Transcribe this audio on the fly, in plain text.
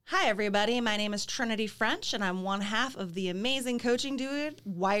Hi, everybody. My name is Trinity French, and I'm one half of the amazing coaching dude,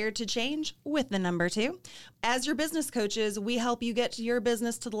 Wired to Change with the number 2. As your business coaches, we help you get your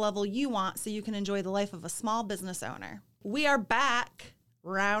business to the level you want so you can enjoy the life of a small business owner. We are back,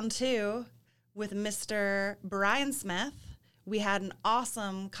 round 2, with Mr. Brian Smith. We had an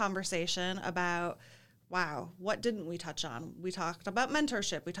awesome conversation about, wow, what didn't we touch on? We talked about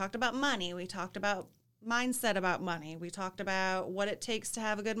mentorship. We talked about money. We talked about mindset about money. We talked about what it takes to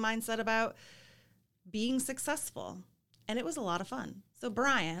have a good mindset about being successful. And it was a lot of fun. So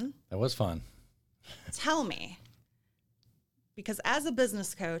Brian. That was fun. Tell me, because as a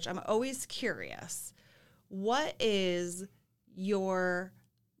business coach, I'm always curious, what is your,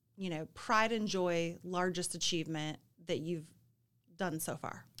 pride and joy largest achievement that you've done so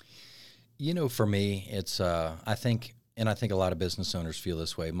far? For me, it's, I think a lot of business owners feel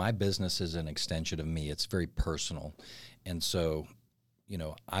this way. My business is an extension of me. It's very personal. And so,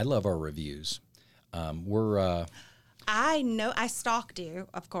 I love our reviews. I know I stalked you,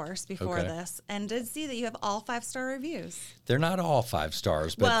 of course, before this, and did see that you have all 5-star reviews. They're not all 5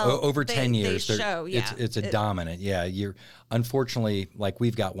 stars, but over 10 years, it's a dominant. Yeah, unfortunately, like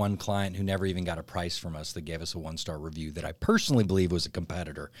we've got one client who never even got a price from us that gave us a 1-star review that I personally believe was a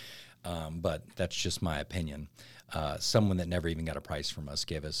competitor. But that's just my opinion. Someone that never even got a price from us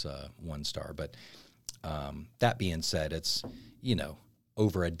gave us 1 star. But that being said, it's,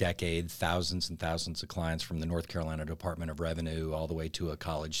 over a decade, thousands and thousands of clients from the North Carolina Department of Revenue all the way to a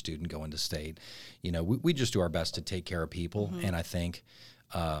college student going to state. We just do our best to take care of people. Mm-hmm. And I think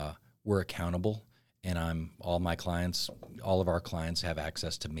we're accountable. And all of our clients have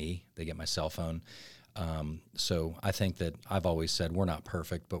access to me. They get my cell phone. So I think that I've always said we're not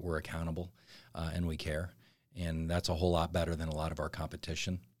perfect, but we're accountable and we care. And that's a whole lot better than a lot of our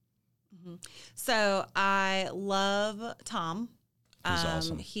competition. Mm-hmm. So I love Tom. He's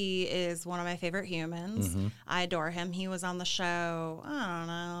awesome. He is one of my favorite humans. Mm-hmm. I adore him. He was on the show, I don't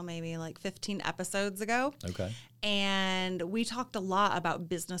know, maybe like 15 episodes ago. Okay. And we talked a lot about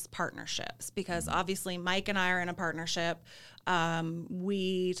business partnerships because obviously Mike and I are in a partnership.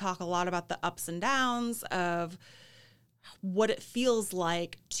 We talk a lot about the ups and downs of what it feels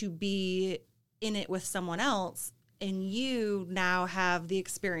like to be in it with someone else. And you now have the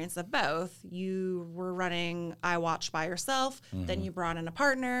experience of both. You were running iWatch by yourself, then you brought in a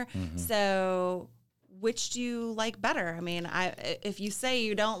partner. Mm-hmm. So which do you like better? I mean, if you say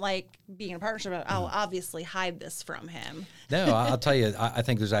you don't like being in a partnership, I'll obviously hide this from him. No, I'll tell you, I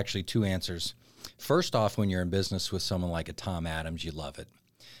think there's actually 2 answers. First off, when you're in business with someone like a Tom Adams, you love it.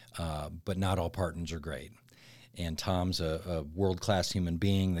 But not all partners are great. And Tom's a world-class human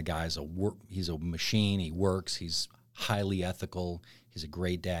being. The guy's he's a machine. He works. He's highly ethical. He's a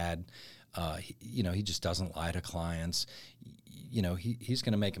great dad. He just doesn't lie to clients. He's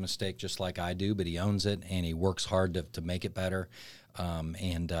going to make a mistake just like I do, but he owns it and he works hard to make it better.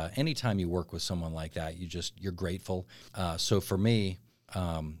 Anytime you work with someone like that, you're grateful. So for me,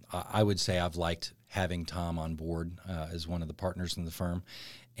 I would say I've liked having Tom on board as one of the partners in the firm.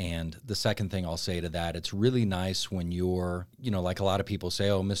 And the second thing I'll say to that, it's really nice when you're, like a lot of people say,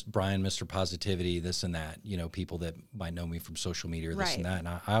 oh, Brian, Mr. Positivity, this and that, people that might know me from social media or this and that. And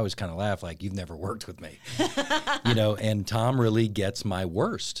I always kind of laugh like, you've never worked with me, and Tom really gets my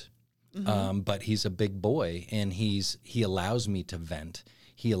worst. Mm-hmm. But he's a big boy and he allows me to vent.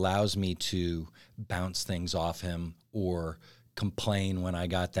 He allows me to bounce things off him or complain when I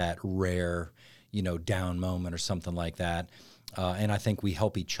got that rare, down moment or something like that. And I think we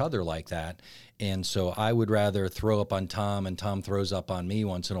help each other like that. And so I would rather throw up on Tom and Tom throws up on me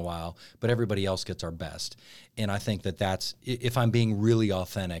once in a while, but everybody else gets our best. And I think that's, if I'm being really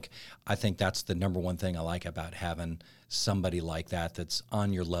authentic, I think that's the number one thing I like about having somebody like that that's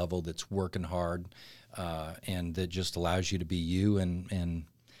on your level, that's working hard, and that just allows you to be you. And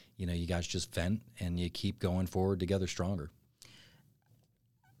you guys just vent and you keep going forward together stronger.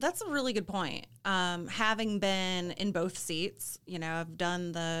 That's a really good point. Having been in both seats, I've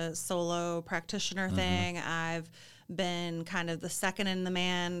done the solo practitioner thing. I've been kind of the second in the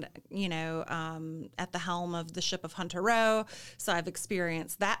man, at the helm of the ship of Hunter Row. So I've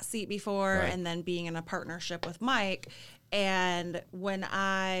experienced that seat before and then being in a partnership with Mike. And when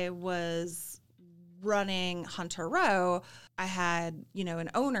I was running Hunter Row, I had,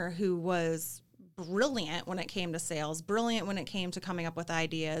 an owner who was brilliant when it came to sales, brilliant when it came to coming up with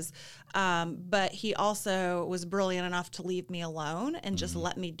ideas. But he also was brilliant enough to leave me alone and just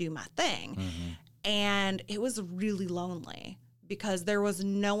let me do my thing. Mm-hmm. And it was really lonely because there was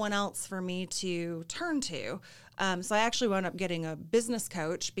no one else for me to turn to. So I actually wound up getting a business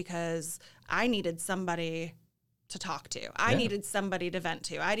coach because I needed somebody to talk to. I needed somebody to vent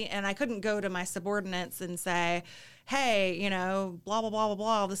to. And I couldn't go to my subordinates and say, hey, blah, blah, blah, blah,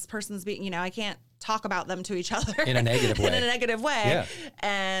 blah, this person's being, I can't talk about them to each other in a negative way. In a negative way. Yeah.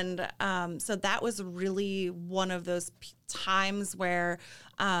 And so that was really one of those times where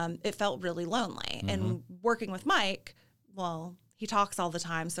it felt really lonely. And working with Mike, well, he talks all the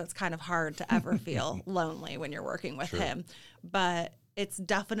time, so it's kind of hard to ever feel lonely when you're working with him. But it's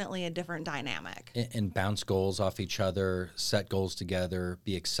definitely a different dynamic. And bounce goals off each other, set goals together,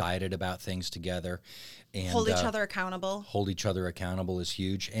 be excited about things together. And hold each other accountable. Hold each other accountable is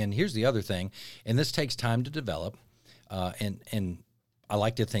huge. And here's the other thing, and this takes time to develop. And I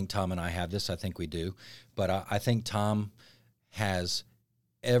like to think Tom and I have this. I think we do. But I think Tom has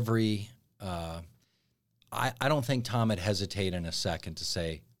every... I don't think Tom would hesitate in a second to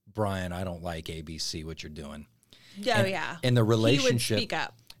say, Brian, I don't like ABC, what you're doing. Oh, yeah. And the relationship, he would speak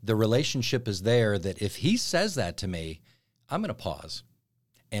up. The relationship is there that if he says that to me, I'm going to pause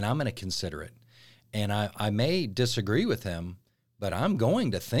and I'm going to consider it. And I may disagree with him, but I'm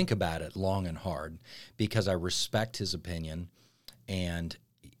going to think about it long and hard because I respect his opinion. And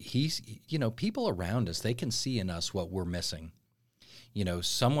he's, people around us, they can see in us what we're missing.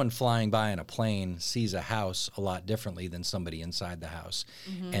 Someone flying by in a plane sees a house a lot differently than somebody inside the house.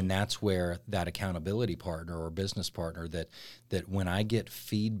 And that's where that accountability partner or business partner that when I get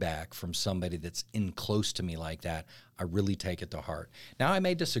feedback from somebody that's in close to me like that, I really take it to heart. Now, I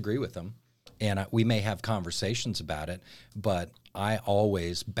may disagree with them and we may have conversations about it, but I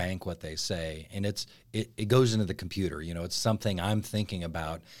always bank what they say. And it goes into the computer. It's something I'm thinking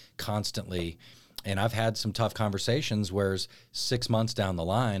about constantly. And I've had some tough conversations where 6 months down the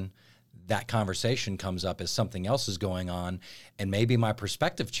line, that conversation comes up as something else is going on. And maybe my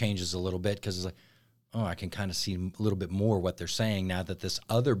perspective changes a little bit because it's like, oh, I can kind of see a little bit more what they're saying now that this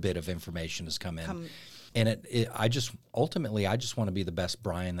other bit of information has come in. And I just want to be the best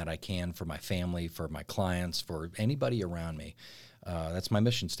Brian that I can for my family, for my clients, for anybody around me. That's my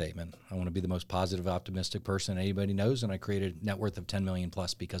mission statement. I want to be the most positive, optimistic person anybody knows, and I created a net worth of 10 million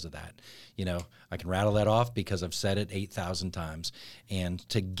plus because of that. I can rattle that off because I've said it 8,000 times. And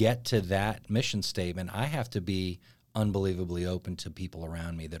to get to that mission statement, I have to be unbelievably open to people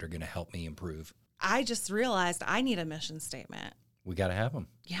around me that are going to help me improve. I just realized I need a mission statement. We got to have them.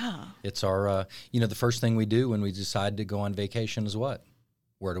 Yeah. It's our, the first thing we do when we decide to go on vacation is what?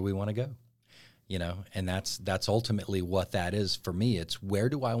 Where do we want to go? And that's ultimately what that is for me. It's where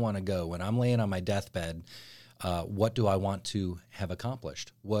do I want to go? When I'm laying on my deathbed, what do I want to have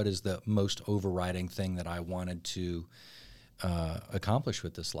accomplished? What is the most overriding thing that I wanted to accomplish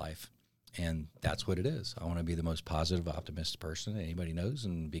with this life? And that's what it is. I want to be the most positive, optimistic person anybody knows.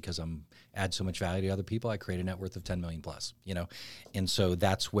 And because I'm add so much value to other people, I create a net worth of 10 million plus, And so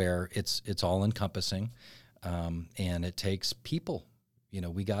that's where it's all encompassing. And it takes people.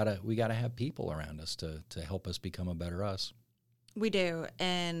 We gotta have people around us to help us become a better us. We do,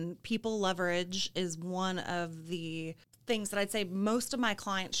 and people leverage is one of the things that I'd say most of my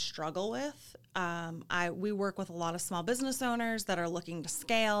clients struggle with. We work with a lot of small business owners that are looking to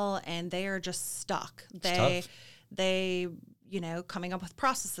scale, and they are just stuck. They coming up with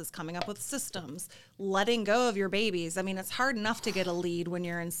processes, coming up with systems, letting go of your babies. I mean, it's hard enough to get a lead when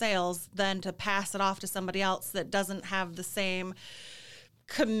you're in sales than to pass it off to somebody else that doesn't have the same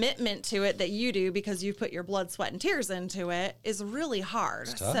commitment to it that you do because you've put your blood, sweat, and tears into it is really hard.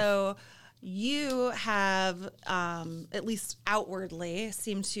 So you have, at least outwardly,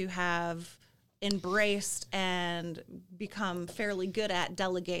 seem to have embraced and become fairly good at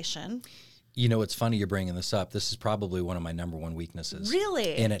delegation. It's funny you're bringing this up. This is probably one of my number one weaknesses.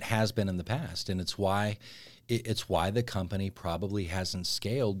 Really? And it has been in the past. And it's why the company probably hasn't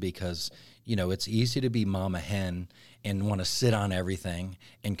scaled because, it's easy to be mama hen and want to sit on everything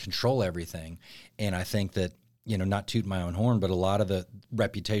and control everything. And I think that, not toot my own horn, but a lot of the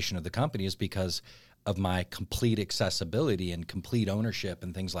reputation of the company is because of my complete accessibility and complete ownership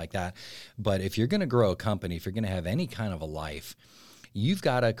and things like that. But if you're going to grow a company, if you're going to have any kind of a life, you've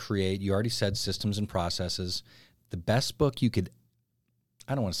got to create, you already said systems and processes. The best book you could,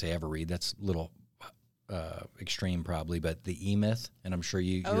 I don't want to say ever read, that's a little extreme probably, but the E-Myth, and I'm sure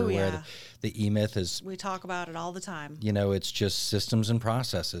you're aware that the E-Myth is... We talk about it all the time. It's just systems and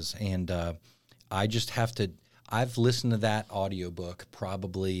processes. And I just have to, I've listened to that audiobook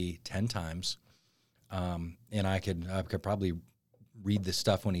probably 10 times. And I could probably read the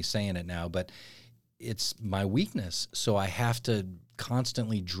stuff when he's saying it now, but it's my weakness. So I have to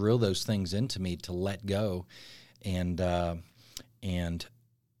constantly drill those things into me to let go and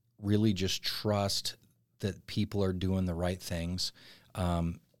really just trust that people are doing the right things.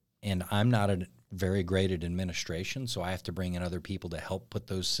 And I'm not very great at administration, so I have to bring in other people to help put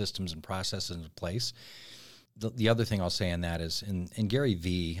those systems and processes into place. The other thing I'll say on that is, in Gary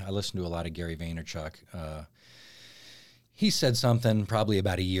Vee, I listen to a lot of Gary Vaynerchuk. He said something probably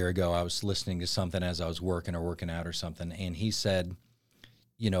about a year ago. I was listening to something as I was working or working out or something, and he said,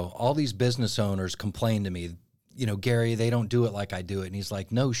 all these business owners complain to me, Gary, they don't do it like I do it. And he's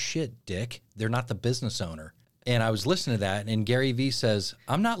like, no shit, Dick. They're not the business owner. And I was listening to that, and Gary Vee says,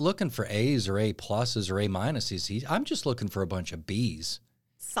 I'm not looking for A's or A pluses or A minuses. I'm just looking for a bunch of B's.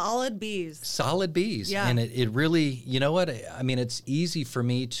 Solid B's. Solid B's. Yeah. And it really, you know what? I mean, it's easy for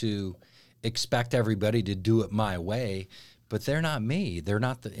me to expect everybody to do it my way, but they're not me. They're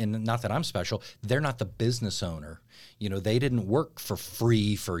not and not that I'm special. They're not the business owner. They didn't work for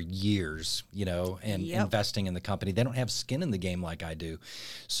free for years, and investing in the company. They don't have skin in the game like I do.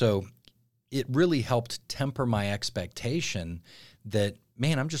 So it really helped temper my expectation that,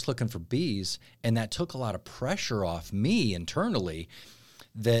 man, I'm just looking for B's. And that took a lot of pressure off me internally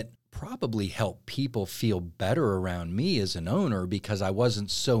that probably helped people feel better around me as an owner, because I wasn't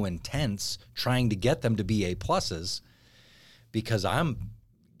so intense trying to get them to be A pluses, because I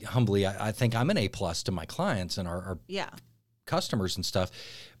think I'm an A plus to my clients and our customers and stuff.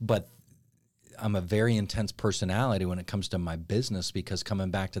 But I'm a very intense personality when it comes to my business, because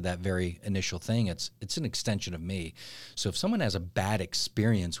coming back to that very initial thing, it's an extension of me. So if someone has a bad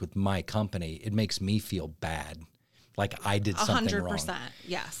experience with my company, it makes me feel bad, like I did something 100%, wrong. 100%,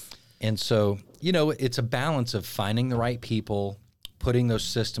 yes. And so, it's a balance of finding the right people, putting those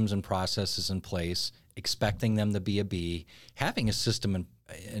systems and processes in place, expecting them to be a B, having a system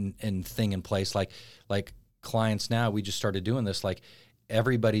and thing in place. Like clients now, we just started doing this, like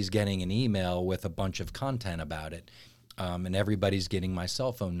everybody's getting an email with a bunch of content about it. And everybody's getting my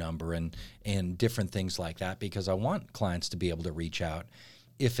cell phone number and different things like that, because I want clients to be able to reach out.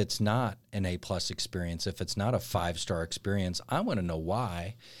 If it's not an A+ experience, if it's not a 5-star experience, I want to know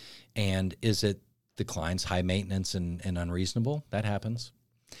why. And is it the client's high maintenance and unreasonable? That happens.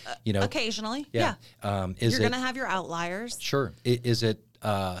 Occasionally. Yeah. You're going to have your outliers. Sure. Is it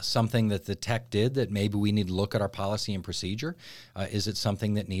something that the tech did that maybe we need to look at our policy and procedure? Is it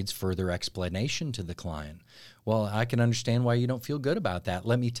something that needs further explanation to the client? Well, I can understand why you don't feel good about that.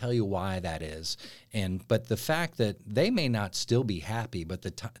 Let me tell you why that is. But the fact that they may not still be happy, but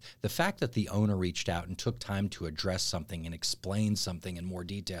the fact that the owner reached out and took time to address something and explain something in more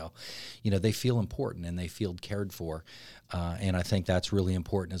detail, they feel important and they feel cared for. And I think that's really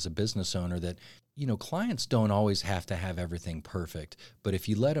important as a business owner, that clients don't always have to have everything perfect, but if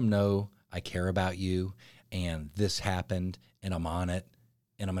you let them know, I care about you and this happened and I'm on it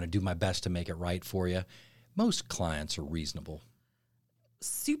and I'm going to do my best to make it right for you, most clients are reasonable.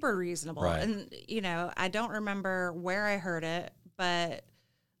 Super reasonable. Right. And, I don't remember where I heard it, but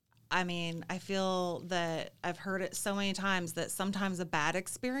I mean, I feel that I've heard it so many times that sometimes a bad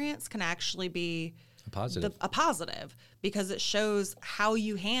experience can actually be a positive, because it shows how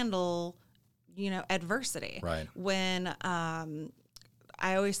you handle adversity. Right. When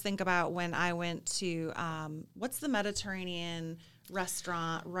I always think about when I went to what's the Mediterranean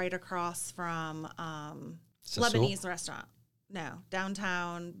restaurant right across from Lebanese restaurant? No,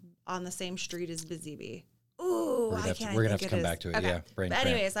 downtown on the same street as Bizibi. Ooh, we're gonna have to come back to it. Okay. Yeah. But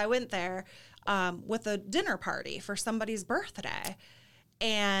anyways, I went there with a dinner party for somebody's birthday,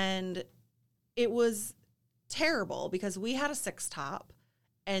 and it was terrible because we had a 6-top.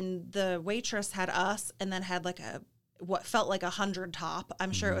 And the waitress had us, and then had like what felt like 100 top.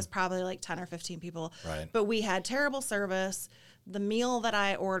 I'm sure it was probably like 10 or 15 people. Right. But we had terrible service. The meal that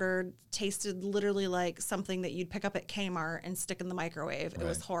I ordered tasted literally like something that you'd pick up at Kmart and stick in the microwave. Right. It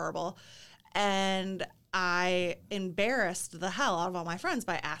was horrible. And I embarrassed the hell out of all my friends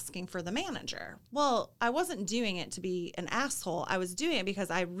by asking for the manager. Well, I wasn't doing it to be an asshole. I was doing it because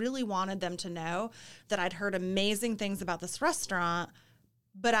I really wanted them to know that I'd heard amazing things about this restaurant,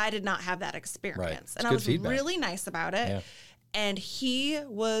 but I did not have that experience. Right. And I was really nice about it. Yeah. And he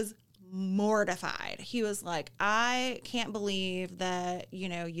was mortified. He was like, I can't believe that, you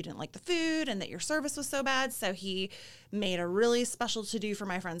didn't like the food and that your service was so bad. So he made a really special to-do for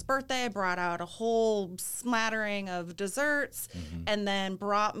my friend's birthday, brought out a whole smattering of desserts, and then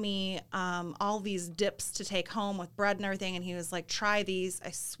brought me all these dips to take home with bread and everything. And he was like, try these.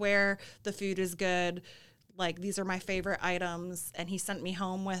 I swear the food is good. Like, these are my favorite items. And he sent me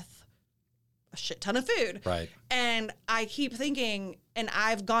home with a shit ton of food. Right. And I keep thinking, and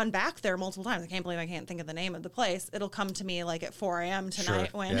I've gone back there multiple times. I can't believe I can't think of the name of the place. It'll come to me like at 4 a.m.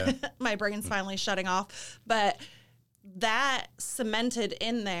 tonight when my brain's finally shutting off. But that cemented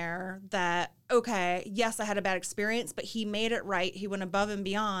in there that, okay, yes, I had a bad experience, but he made it right. He went above and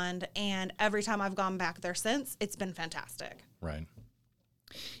beyond. And every time I've gone back there since, it's been fantastic. Right.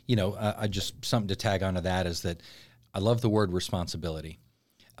 You know, I just, something to tag onto that is that I love the word responsibility.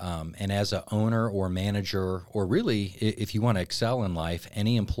 And as an owner or manager, or really, if you want to excel in life,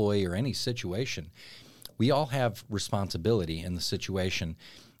 any employee or any situation, we all have responsibility in the situation.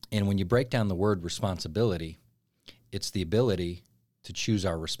 And when you break down the word responsibility, it's the ability to choose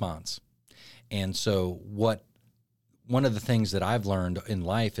our response. And so one of the things that I've learned in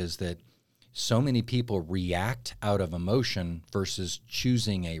life is that so many people react out of emotion versus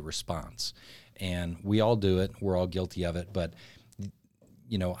choosing a response. And we all do it. We're all guilty of it. But,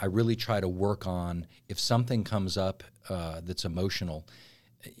 you know, I really try to work on, if something comes up that's emotional,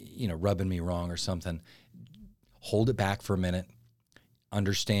 you know, rubbing me wrong or something, hold it back for a minute.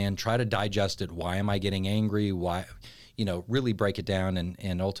 Understand, try to digest it. Why am I getting angry? Why, you know, really break it down.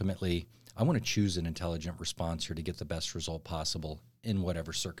 And ultimately, I want to choose an intelligent response here to get the best result possible in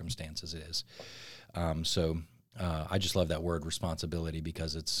whatever circumstances it is. So I just love that word responsibility,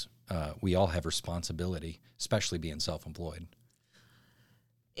 because it's, we all have responsibility, especially being self-employed.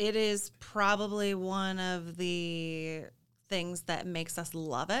 It is probably one of the things that makes us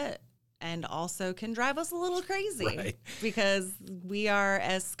love it, and also can drive us a little crazy, right? Because we are,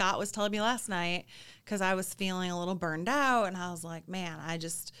 as Scott was telling me last night, because I was feeling a little burned out, and I was like, man, I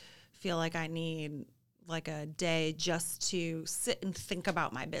just feel like I need like a day just to sit and think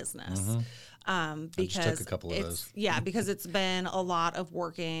about my business. Mm-hmm. Because I just took a couple of those. Yeah, because it's been a lot of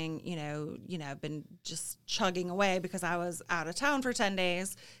working, I've been just chugging away because I was out of town for 10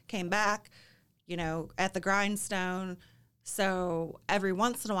 days, came back, at the grindstone. So every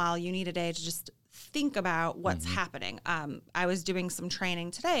once in a while, you need a day to just think about what's Mm-hmm. happening. I was doing some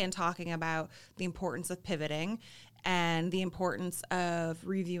training today and talking about the importance of pivoting and the importance of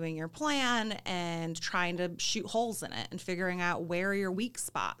reviewing your plan and trying to shoot holes in it and figuring out where are your weak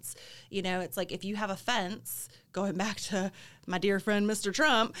spots. It's like, if you have a fence, going back to my dear friend, Mr.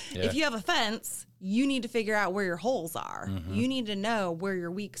 Trump, if you have a fence, you need to figure out where your holes are. Mm-hmm. You need to know where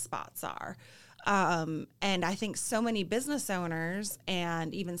your weak spots are. And I think so many business owners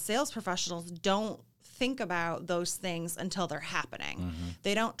and even sales professionals don't think about those things until they're happening. Mm-hmm.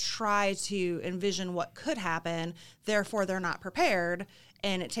 They don't try to envision what could happen. Therefore, they're not prepared.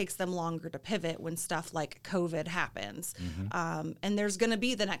 And it takes them longer to pivot when stuff like COVID happens. Mm-hmm. And there's going to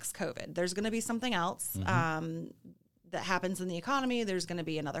be the next COVID. There's going to be something else. Mm-hmm. That happens in the economy. There's going to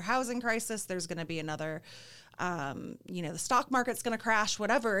be another housing crisis. There's going to be another, the stock market's going to crash.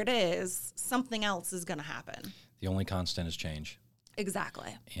 Whatever it is, something else is going to happen. The only constant is change.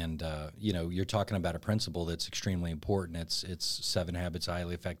 Exactly. And, you're talking about a principle that's extremely important. It's 7 Habits of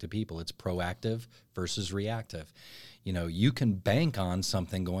Highly Effective People. It's proactive versus reactive. You can bank on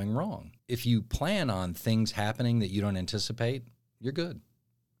something going wrong. If you plan on things happening that you don't anticipate, you're good.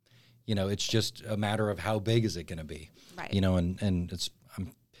 It's just a matter of how big is it going to be. Right. And it's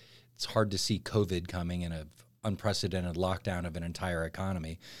hard to see COVID coming in an unprecedented lockdown of an entire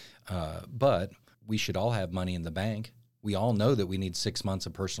economy. But we should all have money in the bank. We all know that we need 6 months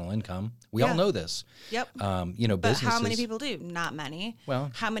of personal income. We all know this. Yep. But how many people do? Not many.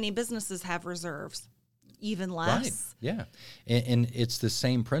 Well, how many businesses have reserves? Even less. Right. Yeah. And it's the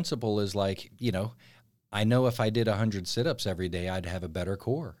same principle as I know if I did 100 sit-ups every day, I'd have a better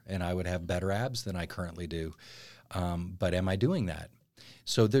core and I would have better abs than I currently do. But am I doing that?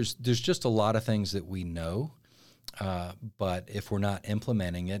 So there's just a lot of things that we know. But if we're not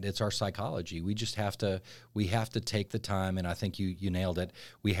implementing it, it's our psychology. We have to take the time, and I think you nailed it.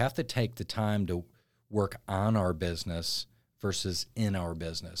 We have to take the time to work on our business versus in our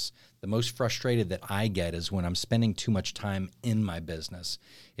business. The most frustrated that I get is when I'm spending too much time in my business.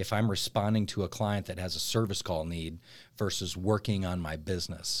 If I'm responding to a client that has a service call need versus working on my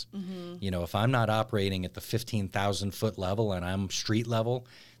business. Mm-hmm. If I'm not operating at the 15,000 foot level and I'm street level,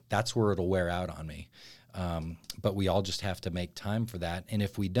 that's where it'll wear out on me. But we all just have to make time for that. And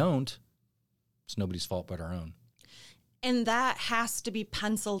if we don't, it's nobody's fault but our own. And that has to be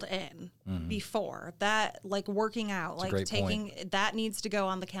penciled in before that, like working out, That's like taking that needs to go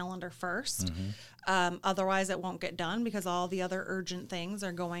on the calendar first. Mm-hmm. Otherwise it won't get done because all the other urgent things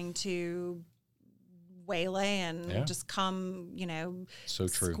are going to waylay and just come, so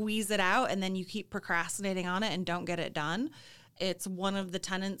true. Squeeze it out. And then you keep procrastinating on it and don't get it done. It's one of the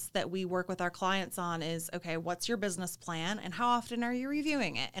tenets that we work with our clients on is, okay, what's your business plan and how often are you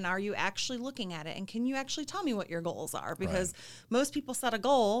reviewing it? And are you actually looking at it? And can you actually tell me what your goals are? Because most people set a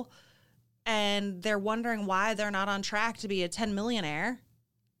goal and they're wondering why they're not on track to be a 10 millionaire.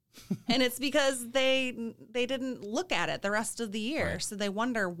 And it's because they didn't look at it the rest of the year. Right. So they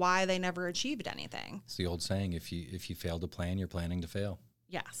wonder why they never achieved anything. It's the old saying, if you fail to plan, you're planning to fail.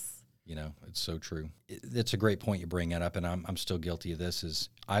 Yes. You know, it's so true. It's a great point you bring it up, and I'm still guilty of this, is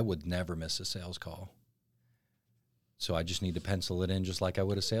I would never miss a sales call. So I just need to pencil it in just like I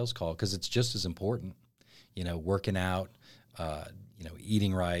would a sales call, because it's just as important. You know, working out, you know,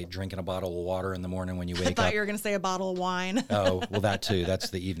 eating right, drinking a bottle of water in the morning when you wake up. I thought you were going to say a bottle of wine. Oh, well, that too. That's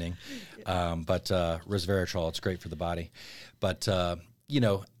the evening. But resveratrol, it's great for the body. But, you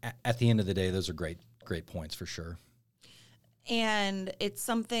know, at the end of the day, those are great points for sure. And it's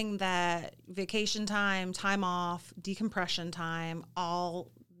something that vacation time, time off, decompression time, all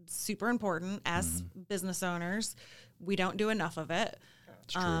super important as business owners. We don't do enough of it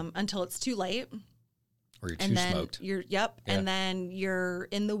until it's too late. Or you're And too then smoked. Yeah. And then you're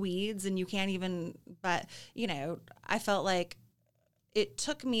in the weeds and you can't even, but you know, I felt like it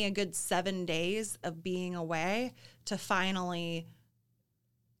took me a good 7 days of being away to finally,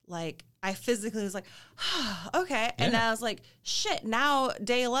 like, I physically was like, oh, okay. And I was like, shit, now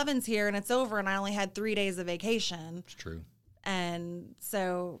day 11's here and it's over and I only had 3 days of vacation. It's true. And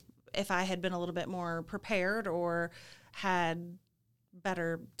so if I had been a little bit more prepared or had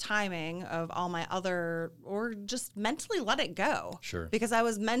better timing of all my other, or just mentally let it go. Sure. Because I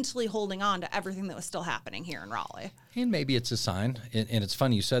was mentally holding on to everything that was still happening here in Raleigh. And maybe it's a sign. And it's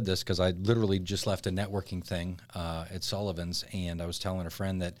funny you said this, because I literally just left a networking thing at Sullivan's, and I was telling a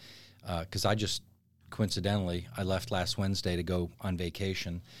friend that, because I just coincidentally, I left last Wednesday to go on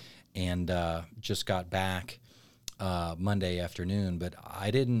vacation and just got back Monday afternoon, but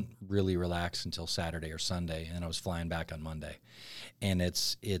I didn't really relax until Saturday or Sunday, and I was flying back on Monday. And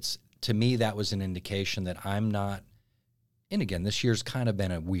it's to me, that was an indication that I'm not, and again, this year's kind of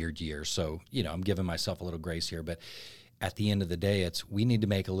been a weird year, so, you know, I'm giving myself a little grace here, but at the end of the day, we need to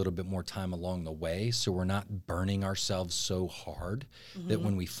make a little bit more time along the way, so we're not burning ourselves so hard that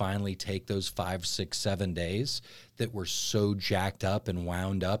when we finally take those 5, 6, 7 days, that we're so jacked up and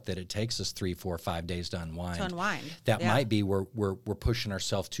wound up that it takes us 3, 4, 5 days to unwind. That might be we're pushing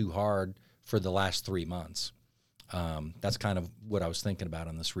ourselves too hard for the last 3 months. That's kind of what I was thinking about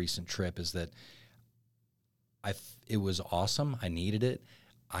on this recent trip, is that it was awesome. I needed it.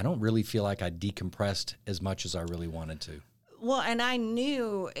 I don't really feel like I decompressed as much as I really wanted to. Well, and I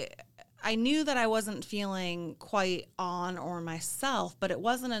knew that I wasn't feeling quite on or myself, but it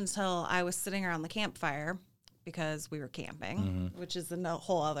wasn't until I was sitting around the campfire, because we were camping, which is a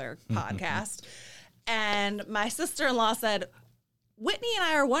whole other podcast. And my sister-in-law said, Whitney and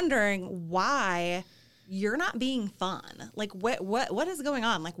I are wondering why you're not being fun. Like, what is going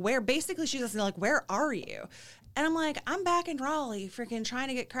on? Like, basically she's asking, like, where are you? And I'm like, I'm back in Raleigh, freaking trying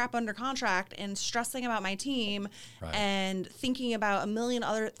to get crap under contract and stressing about my team and thinking about a million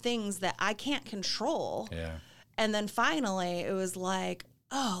other things that I can't control. Yeah. And then finally it was like,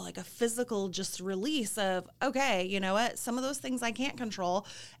 oh, like a physical just release of, okay, you know what? Some of those things I can't control.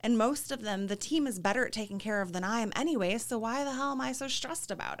 And most of them, the team is better at taking care of than I am anyway. So why the hell am I so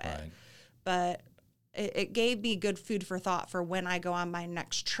stressed about it? Right. But it gave me good food for thought for when I go on my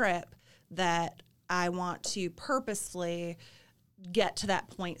next trip, that I want to purposefully get to that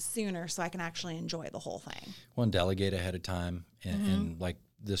point sooner so I can actually enjoy the whole thing. Well, and delegate ahead of time. And like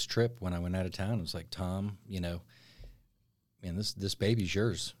this trip, when I went out of town, it was like, Tom, you know, man, this baby's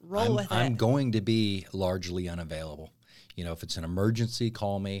yours. Roll with it. I'm going to be largely unavailable. You know, if it's an emergency,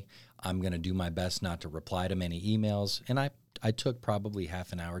 call me. I'm going to do my best not to reply to many emails. And I took probably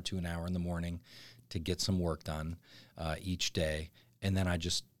half an hour to an hour in the morning to get some work done each day. And then I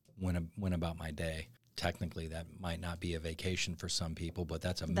just went about my day. Technically, that might not be a vacation for some people, but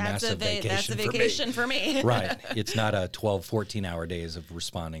that's a massive vacation. That's a vacation for me. Right. It's not a 12, 14-hour days of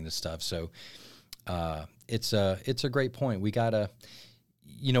responding to stuff. So it's a great point. We got to,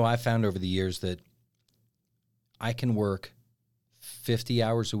 you know, I found over the years that I can work 50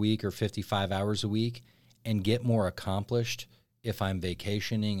 hours a week or 55 hours a week and get more accomplished if I'm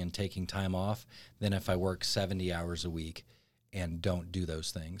vacationing and taking time off than if I work 70 hours a week and don't do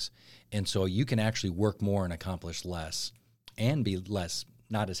those things. And so you can actually work more and accomplish less and be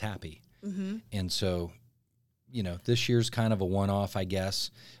not as happy. And so, you know, this year's kind of a one-off, I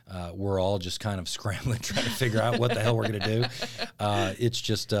guess. We're all just kind of scrambling, trying to figure out what the hell we're going to do. It's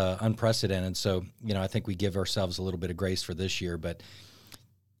just unprecedented. So, you know, I think we give ourselves a little bit of grace for this year, but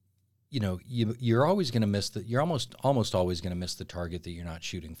you know, you're always going to miss you're almost always going to miss the target that you're not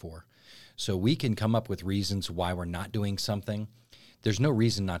shooting for. So we can come up with reasons why we're not doing something. There's no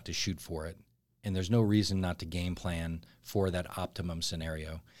reason not to shoot for it. And there's no reason not to game plan for that optimum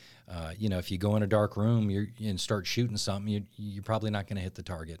scenario. If you go in a dark room and start shooting something, you're probably not going to hit the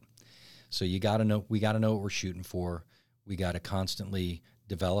target. So we got to know what we're shooting for. We got to constantly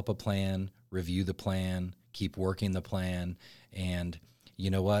develop a plan, review the plan, keep working the plan. And you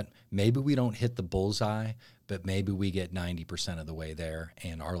know what? Maybe we don't hit the bullseye, but maybe we get 90% of the way there,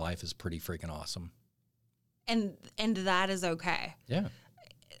 and our life is pretty freaking awesome. And that is okay. Yeah.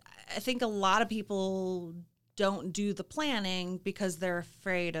 I think a lot of people don't do the planning because they're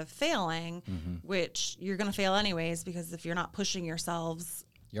afraid of failing, which you're going to fail anyways, because if you're not pushing yourselves,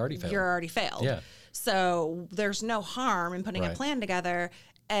 you're already failed. Yeah. So there's no harm in putting a plan together.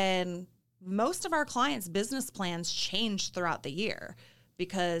 And most of our clients' business plans change throughout the year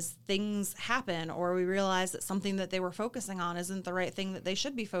because things happen, or we realize that something that they were focusing on isn't the right thing that they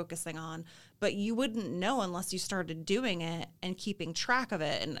should be focusing on. But you wouldn't know unless you started doing it and keeping track of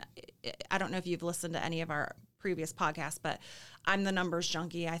it. And I don't know if you've listened to any of our previous podcasts, but I'm the numbers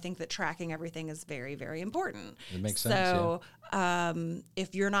junkie. I think that tracking everything is very, very important. It makes sense. So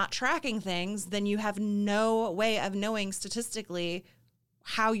if you're not tracking things, then you have no way of knowing statistically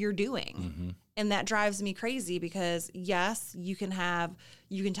how you're doing. And that drives me crazy because yes, you can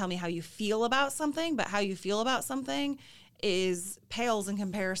tell me how you feel about something, but how you feel about something pales in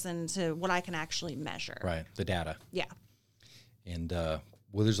comparison to what I can actually measure. Right. The data. Yeah. And,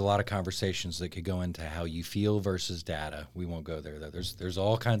 there's a lot of conversations that could go into how you feel versus data. We won't go there, though. There's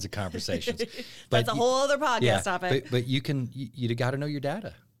all kinds of conversations. That's a whole other podcast topic. But you got to know your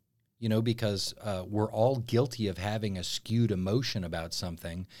data, because we're all guilty of having a skewed emotion about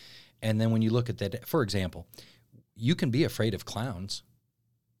something. And then when you look at that, for example, you can be afraid of clowns.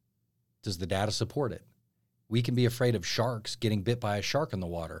 Does the data support it? We can be afraid of sharks, getting bit by a shark in the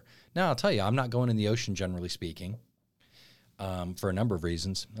water. Now, I'll tell you, I'm not going in the ocean, generally speaking, for a number of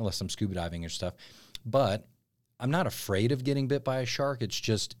reasons, unless I'm scuba diving or stuff. But I'm not afraid of getting bit by a shark. It's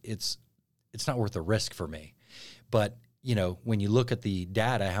just, it's not worth the risk for me. But, when you look at the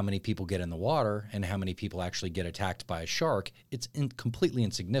data, how many people get in the water and how many people actually get attacked by a shark, it's completely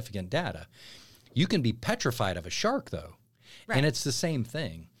insignificant data. You can be petrified of a shark, though. Right. And it's the same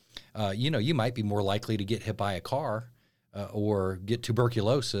thing. You might be more likely to get hit by a car or get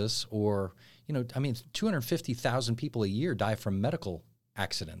tuberculosis or, 250,000 people a year die from medical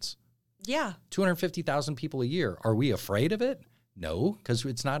accidents. Yeah. 250,000 people a year. Are we afraid of it? No, because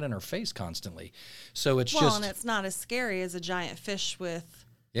it's not in our face constantly. So it's and it's not as scary as a giant fish with...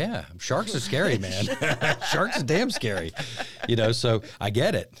 Yeah, sharks are scary, man. Sharks are damn scary. So I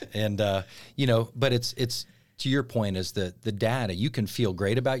get it. And, but it's to your point is the data. You can feel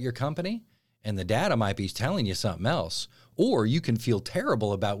great about your company, and the data might be telling you something else. Or you can feel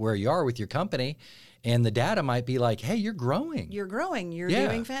terrible about where you are with your company, and the data might be like, hey, you're growing. You're growing. You're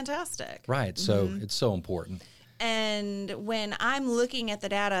doing fantastic. Right. So it's so important. And when I'm looking at the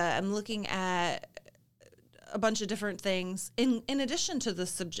data, I'm looking at a bunch of different things in addition to the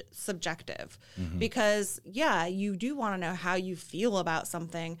subjective. Because, you do want to know how you feel about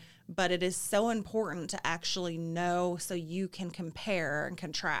something, but it is so important to actually know so you can compare and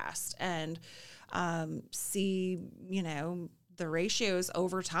contrast and see, the ratios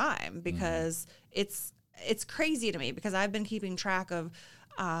over time, because it's crazy to me because I've been keeping track of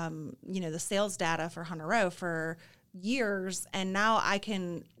the sales data for Hunter Row for years, and now I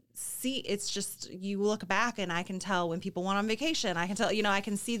can see it's just you look back and I can tell when people went on vacation. I can tell, I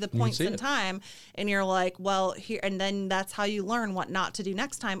can see the points in time, and you're like, well, here, and then that's how you learn what not to do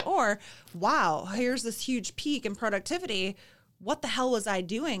next time. Or, wow, here's this huge peak in productivity. What the hell was I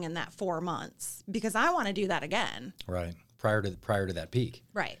doing in that 4 months? Because I want to do that again. Right. Prior to that peak.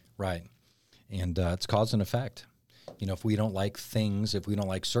 Right. Right. And it's cause and effect. If we don't like things, if we don't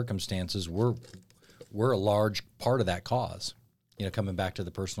like circumstances, we're a large part of that cause. Coming back to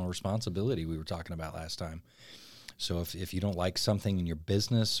the personal responsibility we were talking about last time. So if you don't like something in your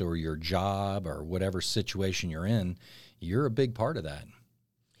business or your job or whatever situation you're in, you're a big part of that.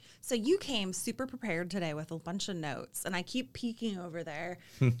 So you came super prepared today with a bunch of notes, and I keep peeking over there.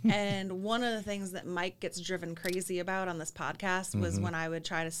 And one of the things that Mike gets driven crazy about on this podcast was when I would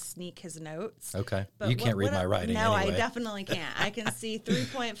try to sneak his notes. Okay. But you can't read my writing No, anyway. I definitely can't. I can see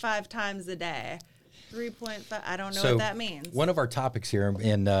 3.5 times a day. 3.5. I don't know what that means. One of our topics here,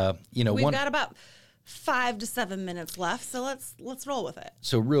 and we've got about 5 to 7 minutes left, so let's roll with it.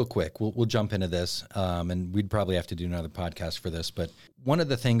 So real quick, we'll jump into this, and we'd probably have to do another podcast for this. But one of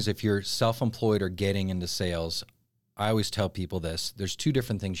the things, if you're self-employed or getting into sales, I always tell people this: there's 2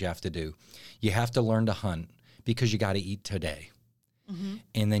 different things you have to do. You have to learn to hunt because you got to eat today,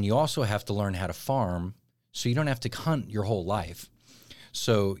 and then you also have to learn how to farm so you don't have to hunt your whole life.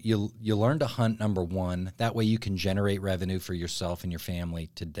 So you learn to hunt, number one. That way you can generate revenue for yourself and your family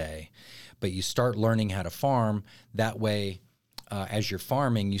today. But you start learning how to farm. That way, as you're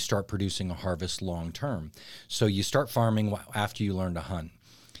farming, you start producing a harvest long term. So you start farming after you learn to hunt.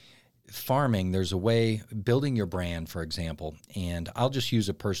 Farming, there's a way, building your brand, for example, and I'll just use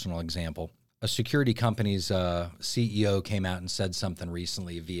a personal example. A security company's CEO came out and said something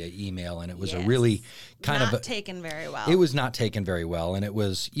recently via email, and it was a really kind of not taken very well. It was not taken very well, and it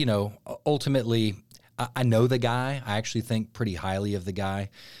was, ultimately, I know the guy. I actually think pretty highly of the guy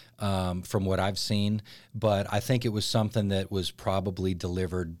from what I've seen, but I think it was something that was probably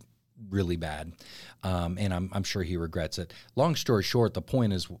delivered really bad, and I'm sure he regrets it. Long story short, the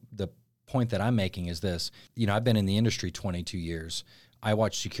point that I'm making is this. I've been in the industry 22 years. I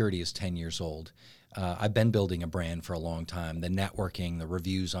watch security as 10 years old. I've been building a brand for a long time, the networking, the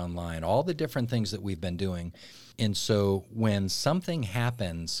reviews online, all the different things that we've been doing. And so when something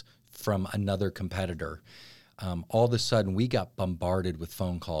happens from another competitor, all of a sudden we got bombarded with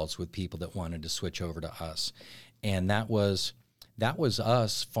phone calls with people that wanted to switch over to us. And that was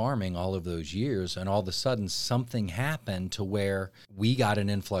us farming all of those years, and all of a sudden something happened to where we got an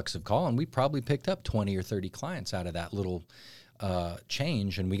influx of call, and we probably picked up 20 or 30 clients out of that little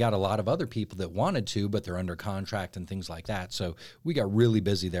change, and we got a lot of other people that wanted to, but they're under contract and things like that. So we got really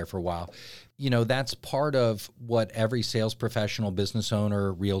busy there for a while. That's part of what every sales professional, business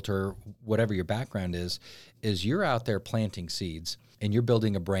owner, realtor, whatever your background is you're out there planting seeds, and you're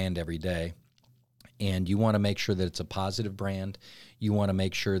building a brand every day. And you want to make sure that it's a positive brand. You want to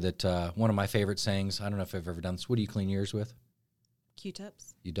make sure that one of my favorite sayings, I don't know if I've ever done this, what do you clean your ears with?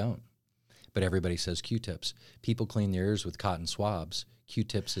 Q-tips. You don't. But everybody says Q-tips. People clean their ears with cotton swabs.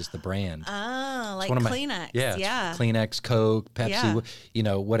 Q-tips is the brand. Oh, like Kleenex. Yeah. Kleenex, Coke, Pepsi,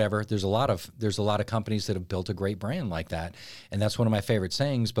 whatever. There's a lot of companies that have built a great brand like that. And that's one of my favorite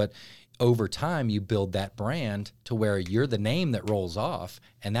sayings. But over time, you build that brand to where you're the name that rolls off,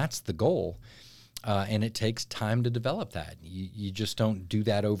 and that's the goal. And it takes time to develop that. You just don't do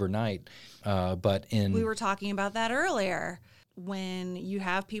that overnight. We were talking about that earlier. When you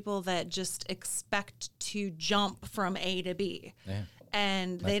have people that just expect to jump from A to B,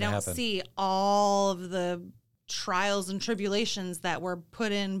 and they don't see all of the trials and tribulations that were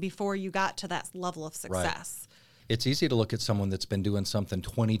put in before you got to that level of success. Right. It's easy to look at someone that's been doing something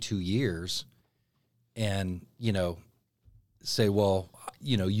 22 years and, say, well,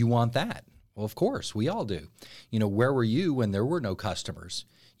 you want that. Well, of course, we all do. Where were you when there were no customers?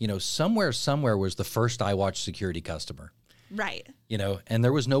 Somewhere was the first iWatch security customer. Right. And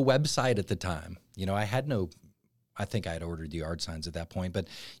there was no website at the time. I think I had ordered the yard signs at that point, but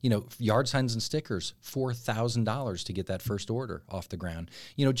yard signs and stickers, $4,000 to get that first order off the ground.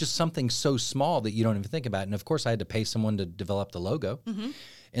 Just something so small that you don't even think about. And of course I had to pay someone to develop the logo. Mm-hmm.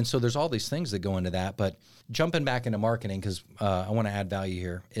 And so there's all these things that go into that. But jumping back into marketing, because I want to add value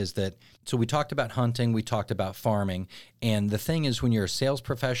here, is that, so we talked about hunting, we talked about farming. And the thing is, when you're a sales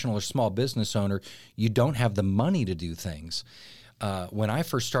professional or small business owner, you don't have the money to do things. When I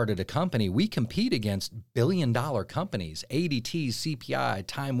first started a company, we compete against billion-dollar companies, ADT, CPI,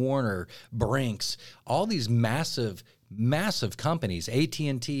 Time Warner, Brinks, all these massive companies,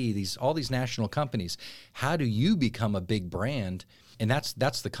 AT&T, all these national companies. How do you become a big brand? And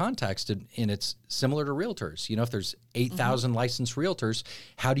that's the context, and it's similar to realtors. If there's 8,000 licensed realtors,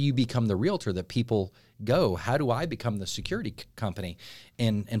 how do you become the realtor that people go? How do I become the security company?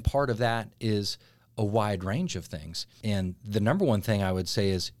 And part of that is a wide range of things. And the number one thing I would say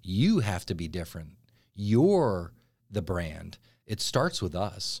is you have to be different. You're the brand. It starts with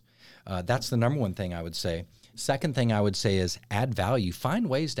us. That's the number one thing I would say. Second thing I would say is add value. Find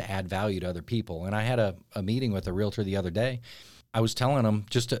ways to add value to other people. And I had a meeting with a realtor the other day. I was telling them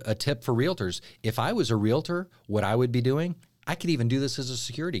just a tip for realtors. If I was a realtor, what I would be doing, I could even do this as a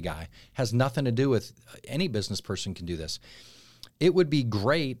security guy. Has nothing to do with any business person can do this. It would be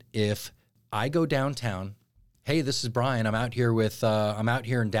great if I go downtown. Hey, this is Brian. I'm out here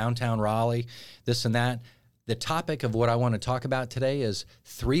in downtown Raleigh, this and that. The topic of what I want to talk about today is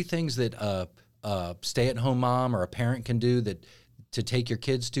 3 things that a stay-at-home mom or a parent can do that to take your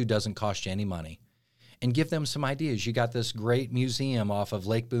kids to doesn't cost you any money. And give them some ideas. You got this great museum off of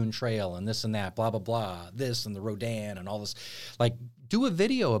Lake Boone Trail and this and that, blah, blah, blah, this and the Rodin and all this. Like, do a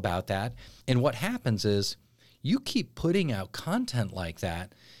video about that. And what happens is you keep putting out content like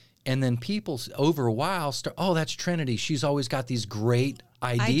that, and then people over a while start, oh, that's Trinity. She's always got these great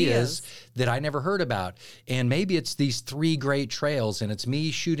ideas that I never heard about. And maybe it's these 3 great trails, and it's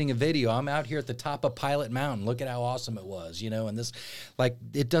me shooting a video. I'm out here at the top of Pilot Mountain. Look at how awesome it was, and this, like,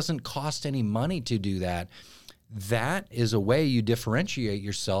 it doesn't cost any money to do that. that is a way you differentiate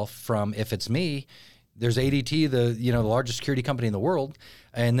yourself from, if it's me, there's ADT, the largest security company in the world,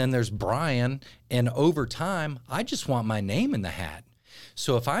 and then there's Brian, and over time, I just want my name in the hat.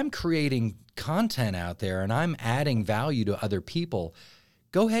 So if I'm creating content out there and I'm adding value to other people,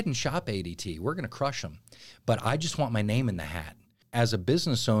 go ahead and shop ADT. We're going to crush them. But I just want my name in the hat. As a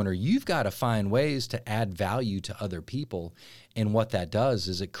business owner, you've got to find ways to add value to other people. And what that does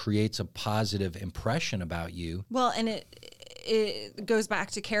is it creates a positive impression about you. Well, and it goes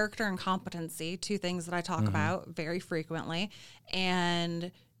back to character and competency, two things that I talk about very frequently.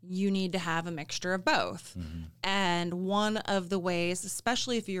 And you need to have a mixture of both. And one of the ways,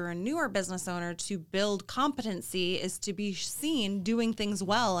 especially if you're a newer business owner, to build competency is to be seen doing things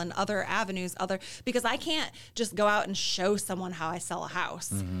well in other avenues, because I can't just go out and show someone how I sell a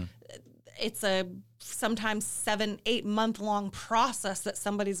house. It's a sometimes 7-8 month long process that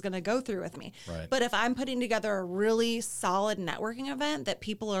somebody's going to go through with me. Right. But if I'm putting together a really solid networking event that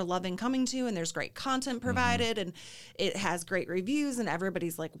people are loving coming to, and there's great content provided and it has great reviews, and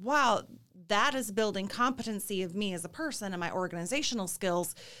everybody's like, wow, that is building competency of me as a person and my organizational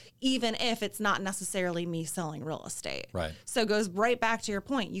skills, even if it's not necessarily me selling real estate. Right. So it goes right back to your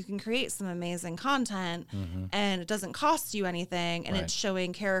point. You can create some amazing content and it doesn't cost you anything, and it's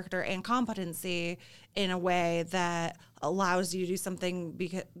showing character and competency in a way that allows you to do something,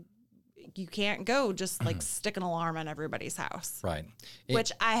 because you can't go just like stick an alarm in everybody's house. Right.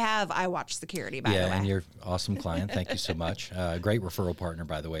 Which I watch security, by the way. Yeah, and you're an awesome client. Thank you so much. Great referral partner,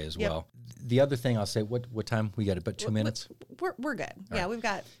 by the way, as well. The other thing I'll say, what time? We got about 2 minutes? We're good. Yeah, we've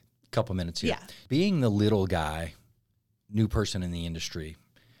got a couple minutes here. Yeah. Being the little guy, new person in the industry,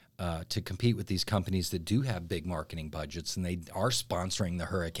 to compete with these companies that do have big marketing budgets, and they are sponsoring the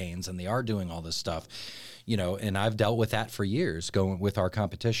Hurricanes, and they are doing all this stuff, and I've dealt with that for years going with our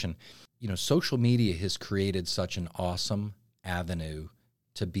competition. Social media has created such an awesome avenue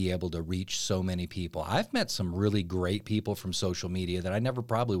to be able to reach so many people. I've met some really great people from social media that I never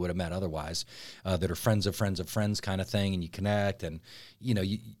probably would have met otherwise, that are friends of friends of friends kind of thing, and you connect, and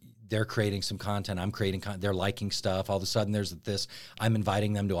they're creating some content, I'm creating content, they're liking stuff. All of a sudden there's this, I'm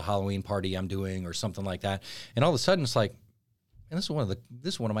inviting them to a Halloween party I'm doing or something like that. And all of a sudden it's like, and this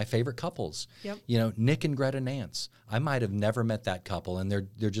is one of my favorite couples. Yep. Nick and Greta Nance. I might have never met that couple, and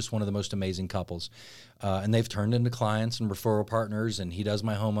they're just one of the most amazing couples. And they've turned into clients and referral partners, and he does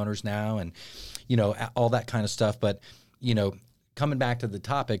my homeowners now, and all that kind of stuff. But coming back to the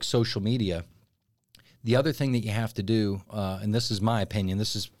topic, social media. The other thing that you have to do, and this is my opinion,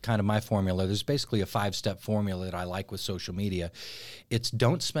 this is kind of my formula. There's basically a 5-step formula that I like with social media. It's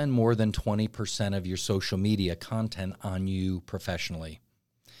don't spend more than 20% of your social media content on you professionally.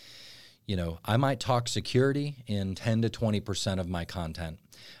 I might talk security in 10 to 20% of my content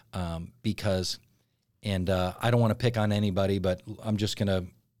because, and I don't want to pick on anybody, but I'm just going to,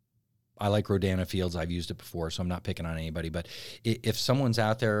 I like Rodan & Fields. I've used it before, so I'm not picking on anybody. But if someone's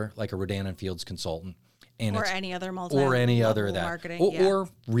out there like a Rodan & Fields consultant, or any other marketing, or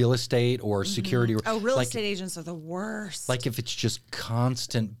real estate or security. Real estate agents are the worst. Like if it's just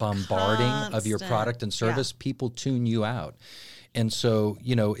constant bombarding of your product and service, people tune you out. And so,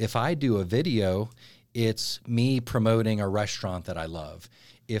 if I do a video, it's me promoting a restaurant that I love.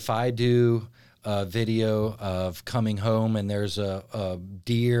 If I do a video of coming home and there's a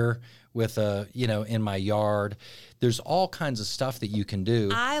deer with in my yard, there's all kinds of stuff that you can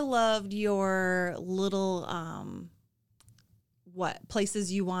do. I loved your little,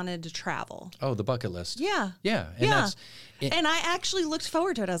 places you wanted to travel. Oh, the bucket list. Yeah. Yeah. And I actually looked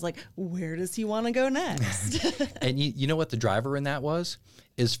forward to it. I was like, where does he want to go next? And you know what the driver in that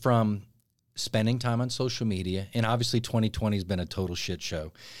is from spending time on social media. And obviously 2020 has been a total shit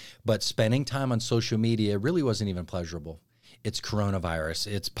show, but spending time on social media really wasn't even pleasurable. It's coronavirus,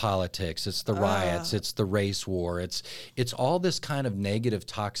 it's politics, it's the riots, it's the race war, it's all this kind of negative,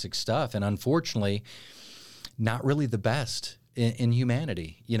 toxic stuff. And unfortunately, not really the best in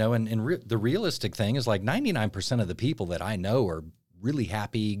humanity, and the realistic thing is like 99% of the people that I know are really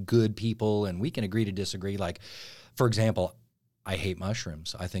happy, good people, and we can agree to disagree. Like, for example, I hate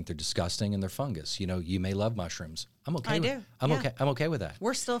mushrooms. I think they're disgusting and they're fungus. You may love mushrooms. I'm okay. I'm okay with that.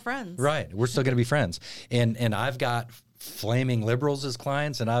 We're still friends. Right. We're still going to be friends. And I've got flaming liberals as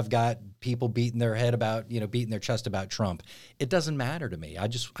clients, and I've got people beating their chest about Trump. It doesn't matter to me.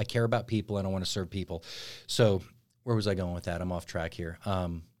 I care about people and I want to serve people. So where was I going with that? I'm off track here.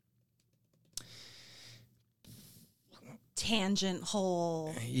 Tangent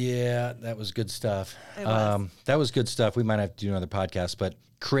hole. Yeah, that was good stuff. That was good stuff. We might have to do another podcast, but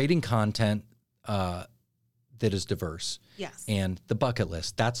creating content that is diverse. Yes. And the bucket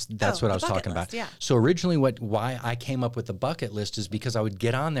list, that's what I the was bucket talking list, about. yeah. So originally why I came up with the bucket list is because I would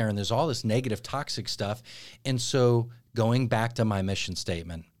get on there and there's all this negative, toxic stuff. And so going back to my mission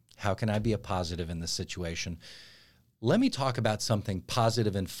statement, how can I be a positive in this situation? Let me talk about something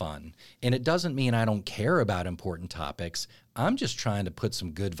positive and fun. And it doesn't mean I don't care about important topics. I'm just trying to put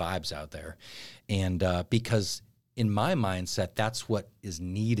some good vibes out there. And because in my mindset, that's what is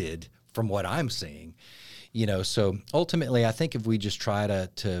needed from what I'm seeing. So ultimately, I think if we just try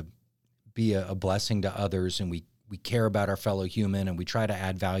to be a blessing to others, and we care about our fellow human, and we try to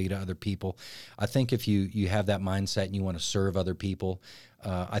add value to other people, I think if you have that mindset and you want to serve other people,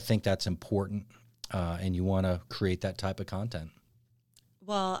 I think that's important. And you want to create that type of content.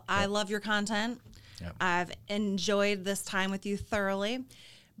 Well, I love your content. Yep. I've enjoyed this time with you thoroughly.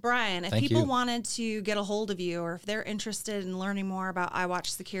 Brian, if Thank people you. wanted to get a hold of you, or if they're interested in learning more about iWatch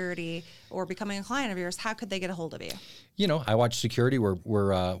Security or becoming a client of yours, how could they get a hold of you? iWatch Security,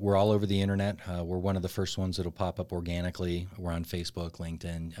 we're all over the internet. We're one of the first ones that'll pop up organically. We're on Facebook,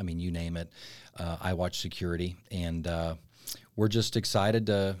 LinkedIn, I mean, you name it, iWatch Security. And we're just excited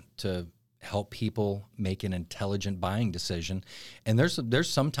to help people make an intelligent buying decision. And there's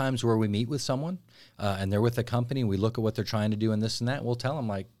some times where we meet with someone and they're with a company, we look at what they're trying to do and this and that, we'll tell them,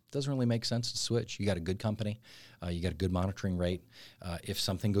 like, it doesn't really make sense to switch. You got a good company, you got a good monitoring rate. If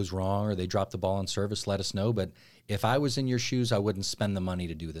something goes wrong or they drop the ball on service, let us know. But if I was in your shoes, I wouldn't spend the money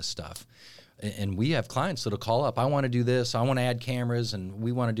to do this stuff. And we have clients that'll call up, I want to do this, I want to add cameras, and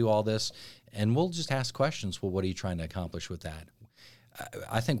we want to do all this. And we'll just ask questions. Well, what are you trying to accomplish with that?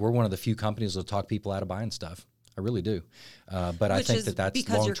 I think we're one of the few companies that talk people out of buying stuff. I really do. But I think that's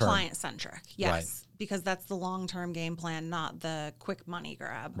because long-term. you're client-centric. Yes, Right. because that's the long-term game plan, not the quick money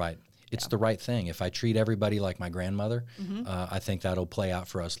grab. Right. It's the right thing. If I treat everybody like my grandmother, I think that'll play out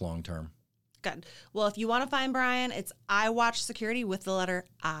for us long-term. Good. Well, if you want to find Brian, it's iWatch Security with the letter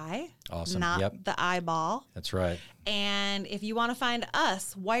I, Awesome. not Yep. the eyeball. That's right. And if you want to find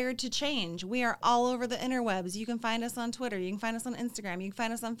us, Wired to Change, we are all over the interwebs. You can find us on Twitter. You can find us on Instagram. You can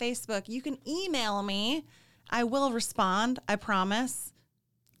find us on Facebook. You can email me. I will respond. I promise.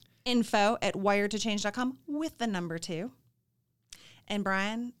 info@wiredtochange.com with the number 2. And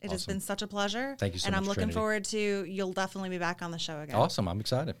Brian, it has Awesome. been such a pleasure. Thank you so and much, I'm looking Trinity. forward to, you'll definitely be back on the show again. Awesome. I'm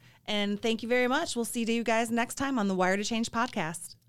excited. And thank you very much. We'll see you guys next time on the Wired to Change podcast.